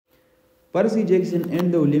Percy Jackson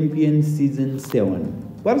and the Olympians Season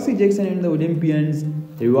 7. Percy Jackson and the Olympians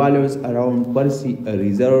revolves around Percy, a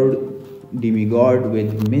reserved demigod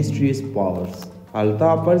with mysterious powers.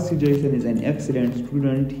 Although Percy Jackson is an excellent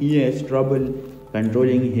student, he has trouble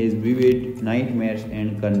controlling his vivid nightmares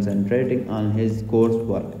and concentrating on his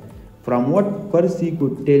coursework. From what Percy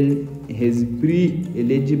could tell, his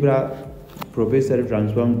pre-algebra professor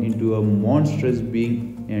transformed into a monstrous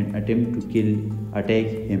being and attempted to attack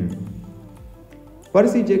him.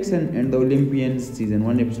 Percy Jackson and the Olympians Season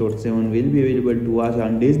 1 Episode 7 will be available to watch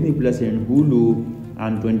on Disney Plus and Hulu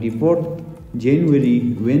on 24th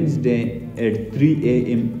January, Wednesday at 3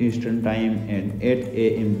 a.m. Eastern Time and 8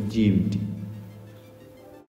 a.m. GMT.